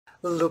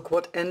Look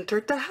what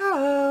entered the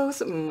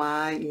house!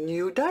 My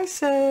new die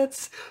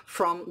sets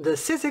from the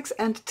Sizzix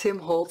and Tim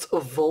Holtz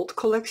Vault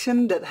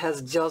collection that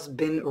has just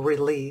been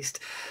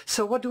released.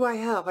 So what do I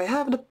have? I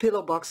have the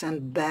pillow box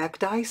and bag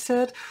die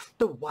set,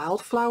 the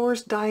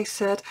Wildflowers die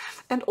set,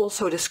 and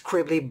also the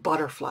Scribbly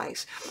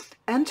butterflies.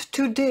 And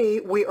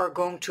today we are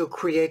going to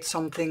create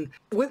something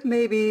with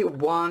maybe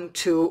 1,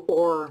 2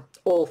 or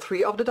all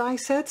 3 of the die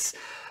sets.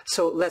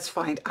 So let's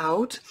find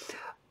out.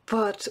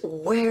 But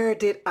where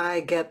did I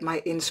get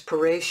my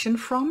inspiration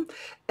from?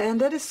 And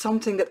that is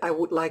something that I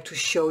would like to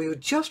show you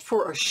just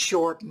for a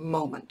short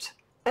moment.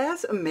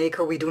 As a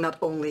maker, we do not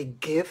only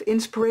give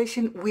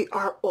inspiration, we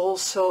are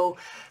also,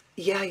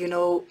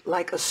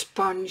 like a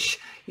sponge.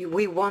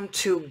 We want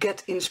to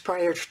get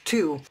inspired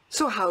too.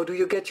 So how do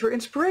you get your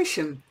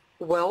inspiration?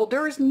 Well,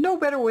 there is no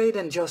better way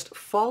than just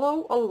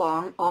follow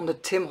along on the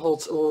Tim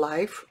Holtz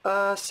live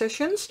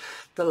sessions,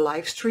 the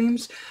live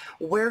streams,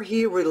 where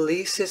he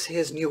releases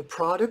his new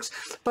products,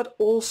 but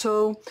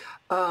also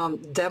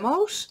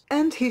demos,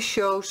 and he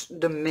shows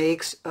the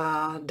makes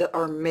that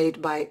are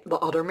made by the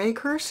other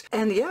makers.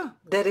 And yeah,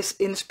 that is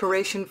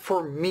inspiration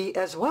for me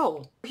as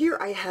well. Here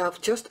I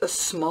have just a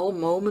small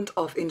moment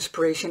of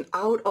inspiration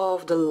out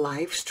of the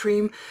live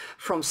stream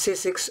from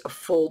Sizzix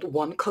Fold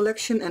 1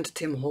 collection and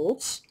Tim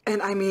Holtz.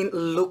 And I mean,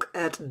 look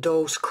at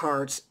those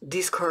cards.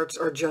 These cards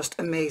are just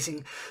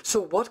amazing.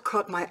 So what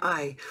caught my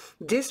eye?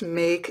 This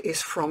make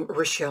is from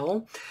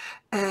Richele.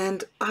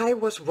 And I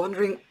was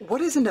wondering,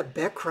 what is in the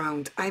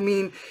background? I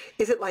mean,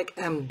 is it like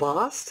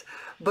embossed?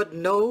 But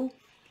no,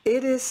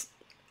 it is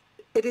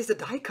a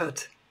die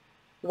cut.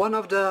 One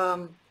of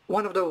the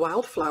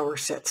Wildflower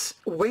sets.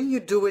 When you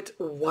do it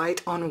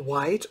white on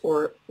white,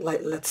 or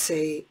like, let's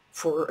say,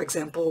 for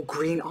example,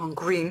 green on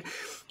green,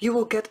 you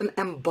will get an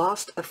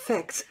embossed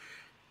effect.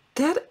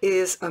 That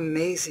is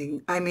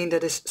amazing. I mean,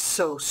 that is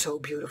so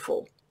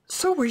beautiful.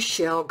 So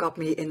Richele got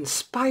me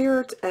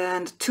inspired,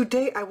 and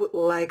today I would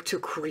like to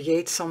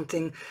create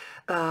something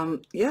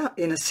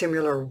in a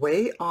similar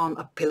way on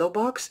a pillow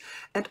box,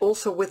 and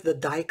also with the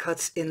die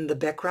cuts in the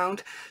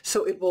background,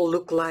 so it will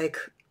look like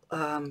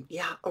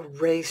a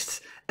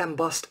raised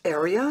embossed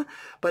area,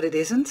 but it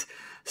isn't.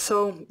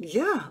 So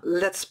yeah,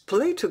 let's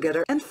play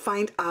together and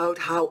find out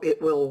how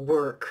it will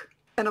work.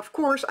 And of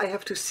course I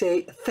have to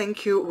say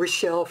thank you,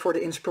 Richele, for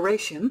the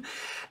inspiration.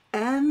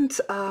 And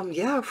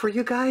for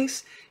you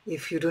guys,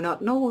 if you do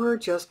not know her,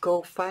 just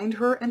go find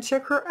her and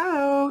check her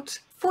out.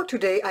 For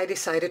today I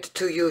decided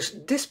to use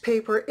this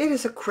paper. It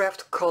is a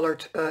Kraft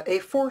colored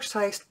A4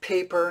 sized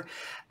paper,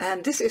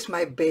 and this is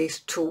my base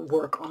to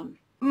work on.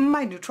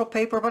 My neutral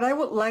paper, but I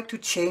would like to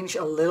change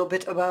a little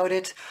bit about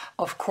it.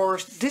 Of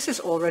course, this is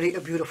already a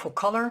beautiful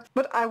color,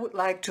 but I would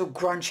like to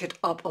grunge it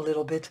up a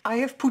little bit. I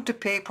have put the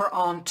paper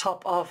on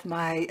top of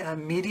my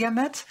media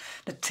mat,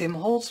 the Tim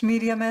Holtz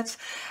media mat,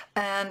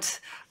 and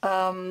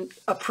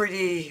a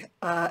pretty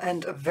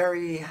and a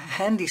very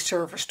handy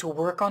surface to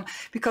work on,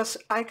 because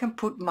I can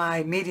put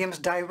my mediums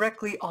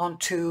directly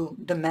onto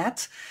the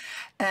mat.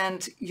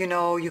 And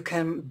you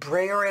can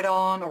brayer it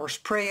on or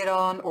spray it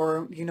on,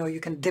 or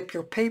you can dip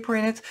your paper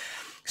in it.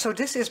 So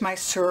this is my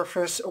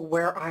surface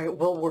where I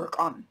will work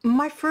on.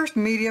 My first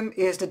medium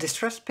is the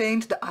distress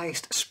paint, the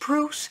iced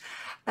spruce,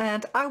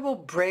 and I will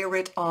brayer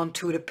it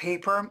onto the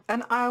paper,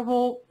 and I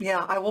will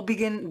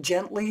begin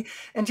gently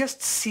and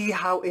just see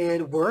how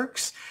it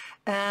works.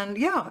 And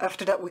yeah,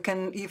 after that we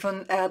can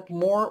even add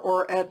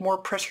more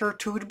pressure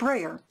to the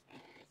brayer.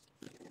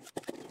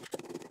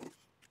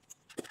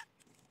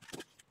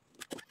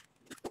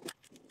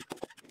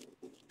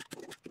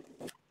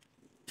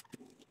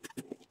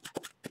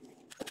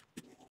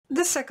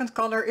 The second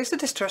color is the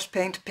Distress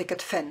Paint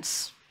Picket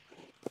Fence.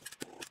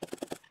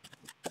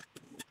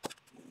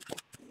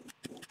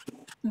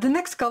 The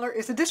next color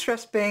is the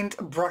Distress Paint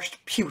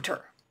Brushed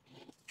Pewter.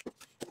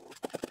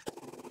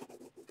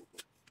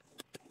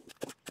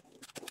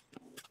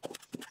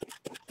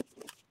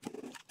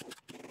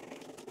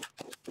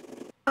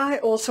 I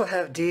also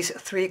have these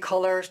 3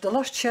 colors, the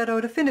Lost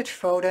Shadow, the Vintage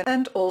Photo,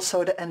 and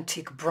also the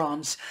Antique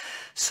Bronze.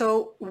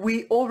 So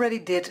we already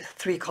did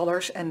 3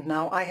 colors, and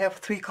now I have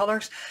 3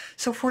 colors.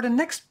 So for the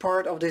next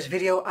part of this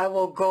video I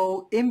will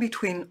go in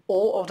between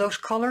all of those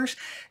colors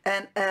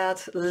and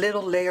add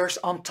little layers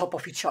on top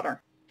of each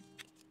other.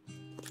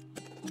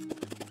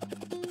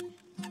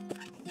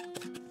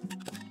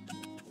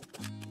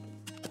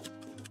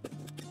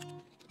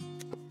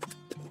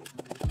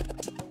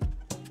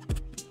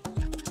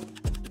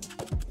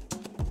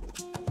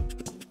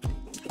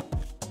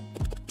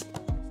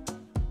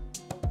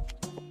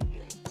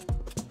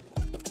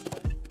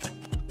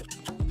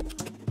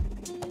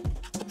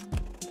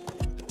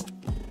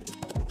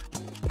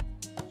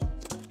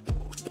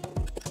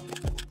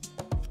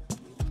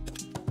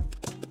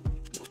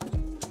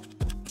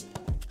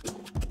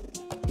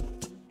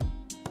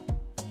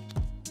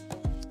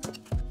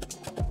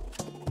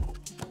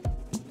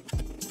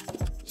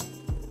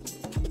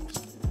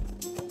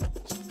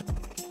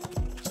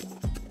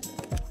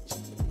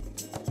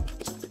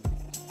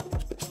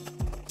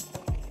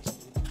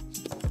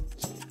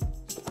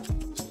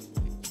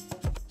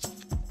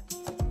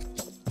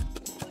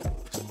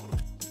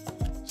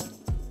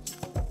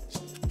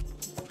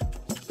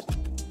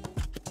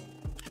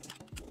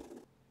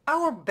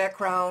 Our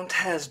background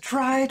has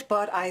dried,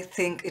 but I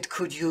think it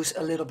could use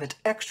a little bit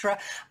extra.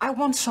 I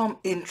want some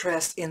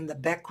interest in the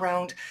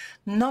background,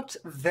 not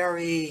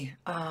very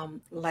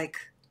like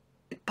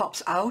it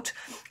pops out.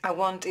 I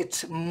want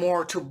it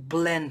more to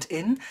blend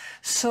in.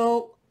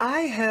 So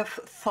I have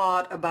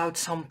thought about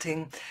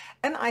something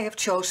and I have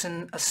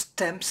chosen a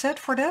stamp set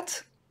for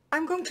that.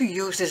 I'm going to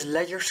use this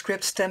ledger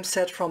script stamp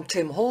set from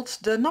Tim Holtz.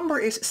 The number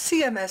is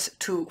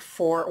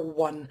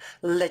CMS241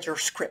 ledger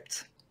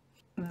script.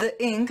 The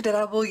ink that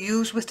I will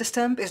use with the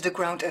stamp is the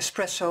ground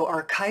Espresso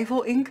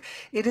Archival ink.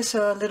 It is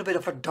a little bit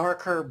of a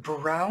darker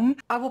brown.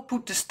 I will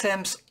put the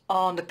stamps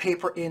on the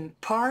paper in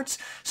parts,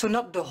 so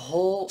not the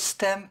whole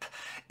stamp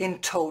in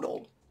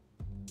total.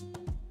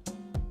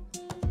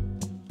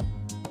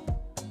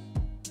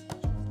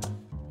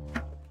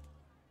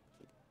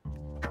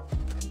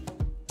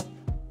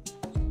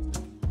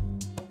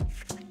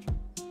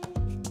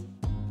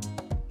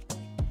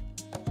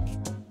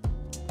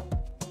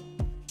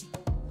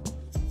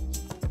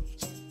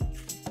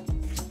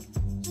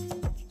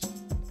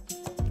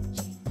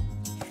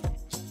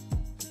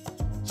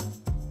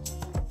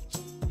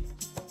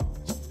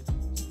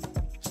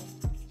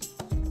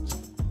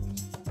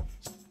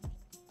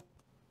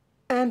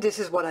 And this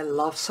is what I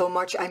love so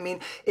much. I mean,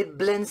 it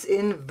blends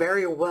in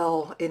very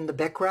well in the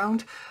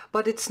background,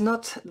 but it's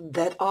not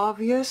that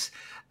obvious.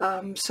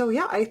 So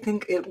yeah, I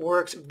think it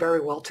works very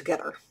well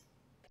together.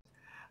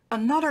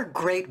 Another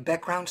great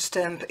background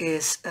stamp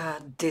is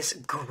this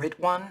grid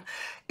one.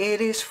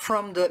 It is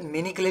from the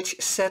mini glitch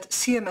set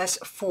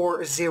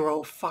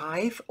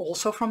CMS405,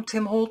 also from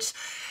Tim Holtz.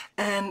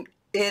 And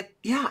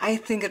yeah, I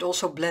think it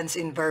also blends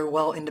in very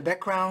well in the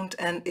background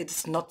and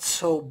it's not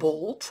so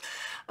bold.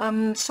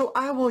 So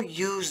I will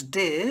use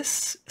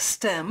this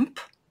stamp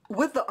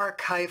with the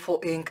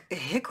Archival ink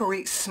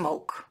Hickory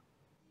Smoke.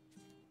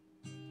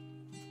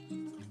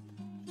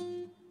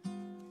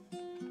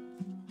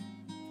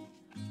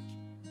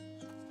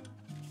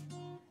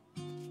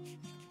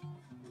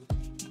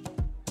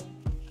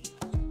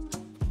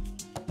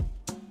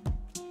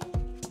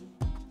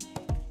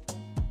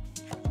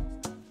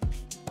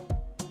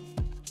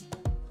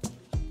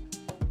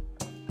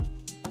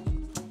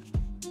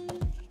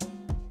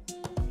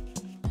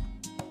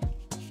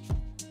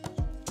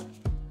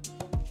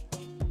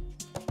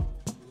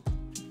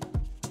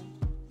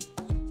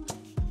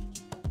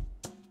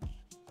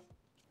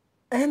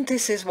 And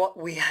this is what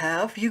we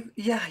have.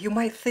 You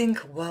might think,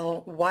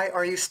 well, why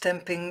are you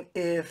stamping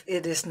if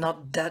it is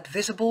not that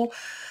visible?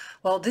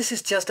 Well, this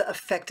is just the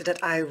effect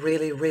that I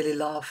really, really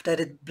love, that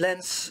it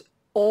blends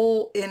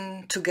all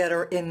in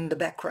together in the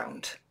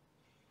background.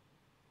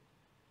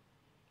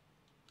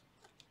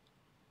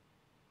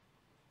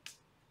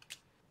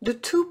 The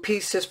two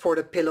pieces for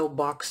the pillow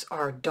box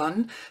are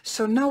done,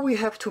 so now we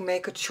have to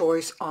make a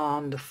choice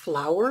on the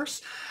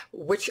flowers,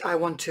 which I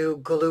want to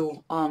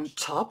glue on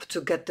top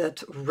to get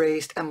that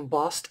raised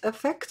embossed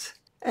effect.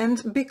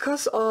 And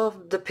because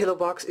of the pillow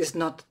box is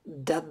not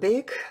that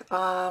big,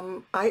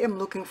 I am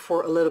looking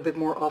for a little bit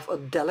more of a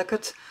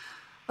delicate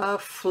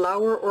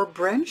flower or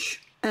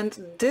branch.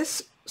 And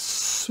this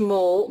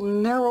small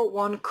narrow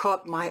one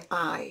caught my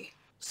eye.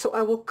 So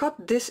I will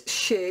cut this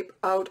shape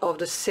out of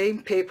the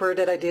same paper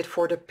that I did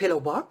for the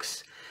pillow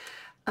box,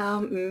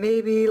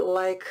 maybe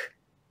like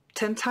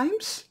 10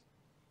 times.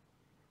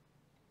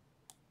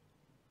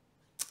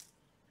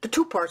 The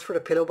two parts for the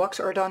pillow box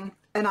are done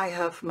and I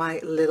have my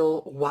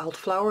little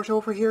wildflowers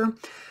over here.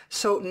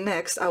 So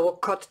next I will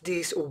cut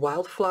these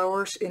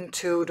wildflowers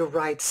into the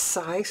right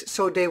size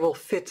so they will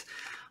fit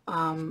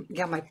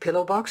my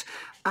pillow box.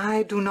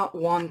 I do not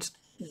want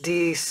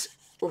these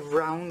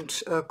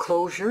round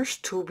closures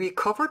to be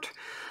covered.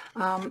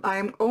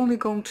 I'm only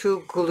going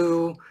to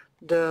glue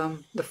the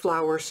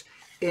flowers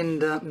in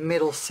the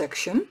middle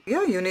section.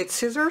 Yeah, you need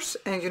scissors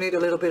and you need a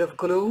little bit of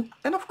glue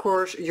and of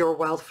course your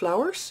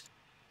wildflowers.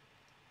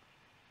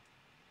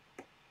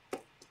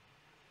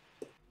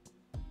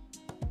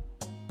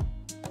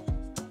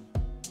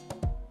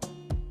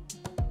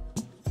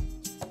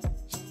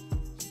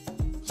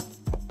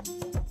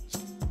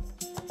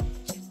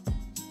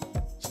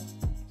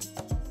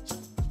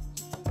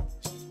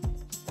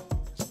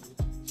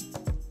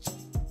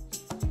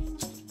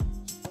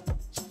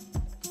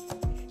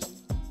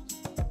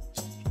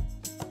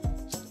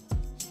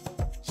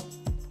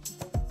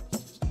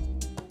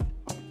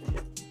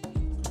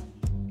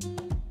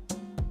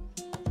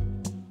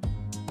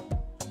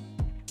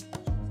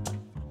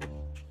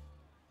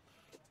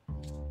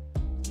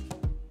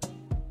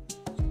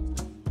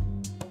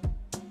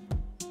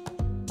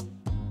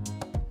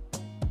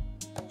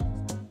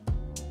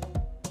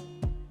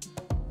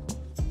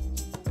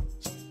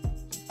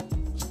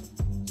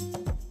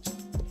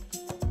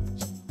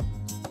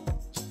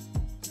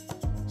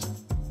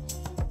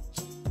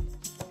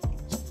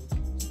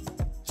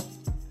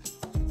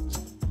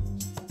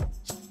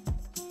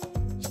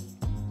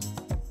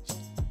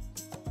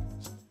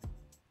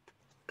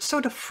 So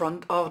the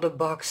front of the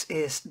box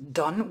is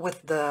done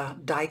with the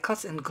die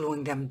cuts and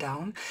gluing them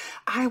down.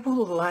 I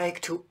would like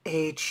to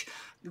edge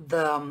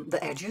the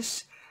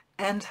edges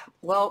and,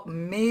 well,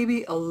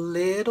 maybe a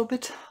little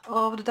bit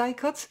of the die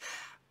cut.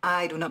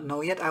 I do not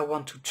know yet. I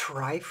want to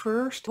try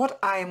first. What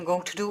I am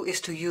going to do is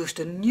to use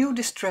the new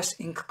Distress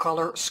ink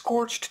color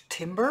Scorched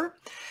Timber,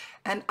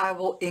 and I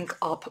will ink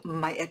up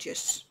my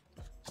edges.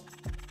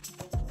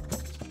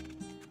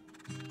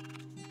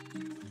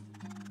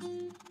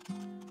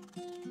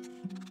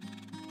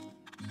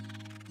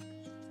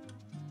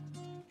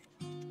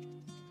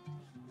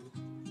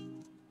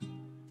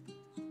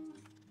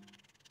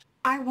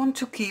 I want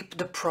to keep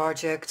the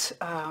project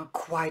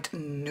quite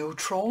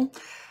neutral.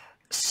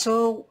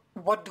 So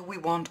what do we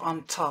want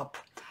on top?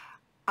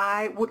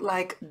 I would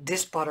like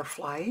this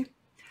butterfly,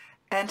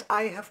 and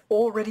I have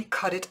already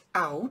cut it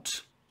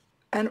out.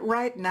 And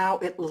right now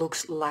it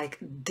looks like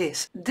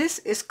this. This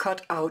is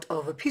cut out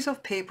of a piece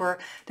of paper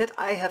that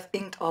I have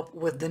inked up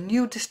with the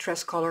new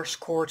Distress color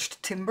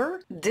Scorched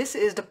Timber. This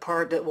is the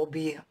part that will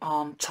be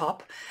on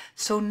top.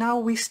 So now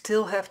we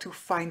still have to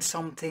find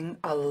something,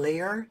 a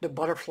layer, the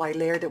butterfly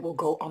layer that will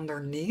go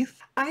underneath.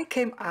 I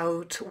came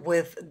out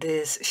with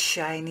this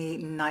shiny,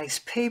 nice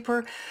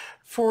paper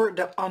for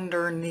the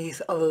underneath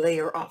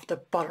layer of the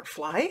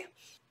butterfly.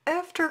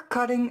 After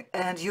cutting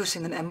and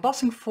using an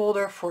embossing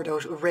folder for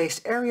those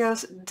raised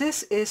areas,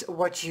 this is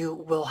what you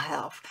will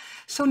have.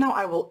 So now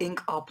I will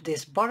ink up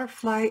this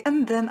butterfly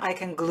and then I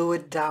can glue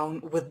it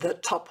down with the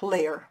top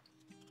layer.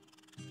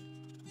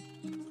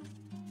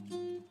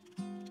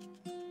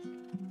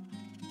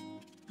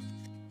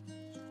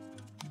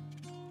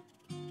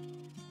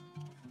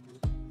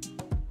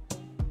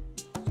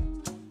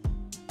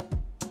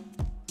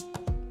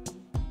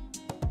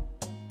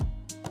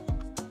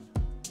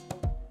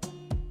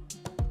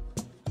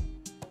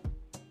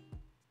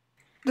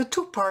 The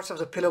two parts of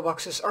the pillow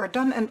boxes are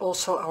done and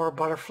also our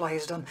butterfly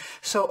is done.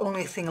 So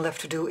only thing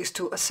left to do is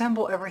to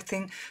assemble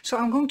everything. So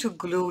I'm going to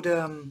glue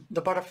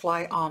the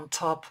butterfly on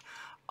top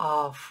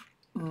of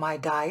my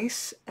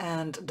dies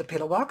and the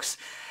pillow box.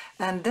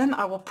 And then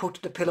I will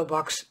put the pillow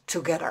box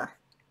together.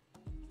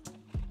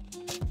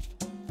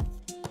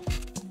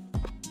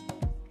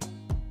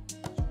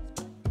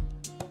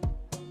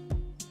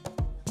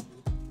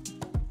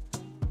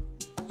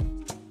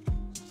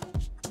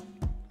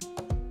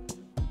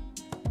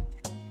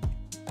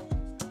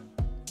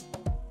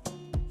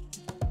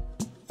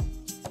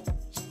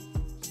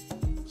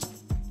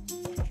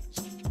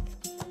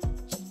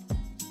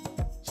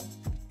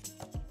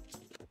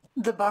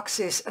 The box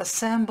is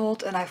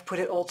assembled and I've put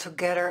it all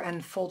together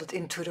and folded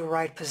into the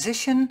right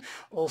position,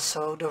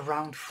 also the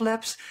round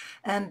flaps,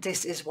 and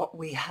this is what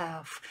we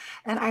have.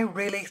 And I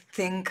really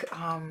think,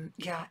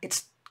 yeah,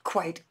 it's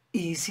quite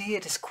easy,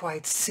 it is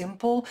quite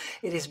simple,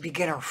 it is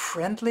beginner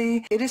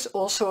friendly. It is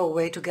also a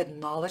way to get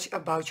knowledge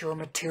about your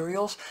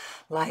materials,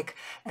 like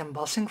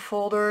embossing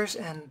folders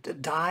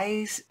and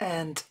dyes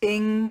and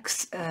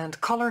inks and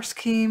color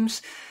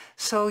schemes.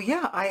 So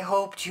yeah, I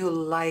hope you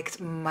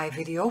liked my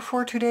video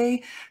for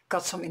today,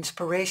 got some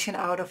inspiration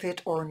out of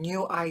it or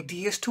new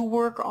ideas to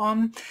work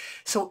on.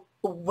 So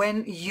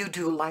when you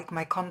do like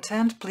my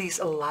content, please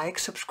like,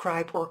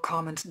 subscribe or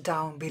comment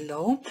down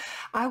below.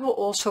 I will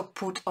also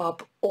put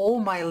up all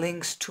my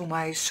links to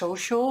my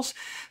socials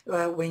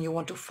when you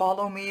want to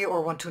follow me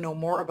or want to know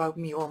more about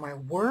me or my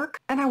work.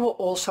 And I will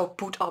also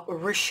put up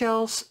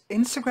Richele's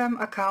Instagram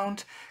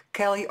account,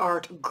 Kelly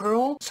Art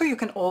Girl, so you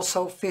can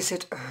also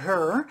visit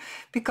her,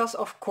 because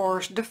of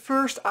course the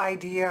first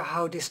idea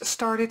how this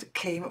started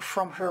came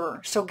from her,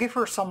 so give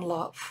her some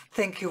love.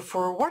 Thank you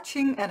for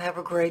watching and have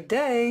a great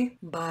day.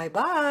 Bye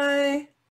bye!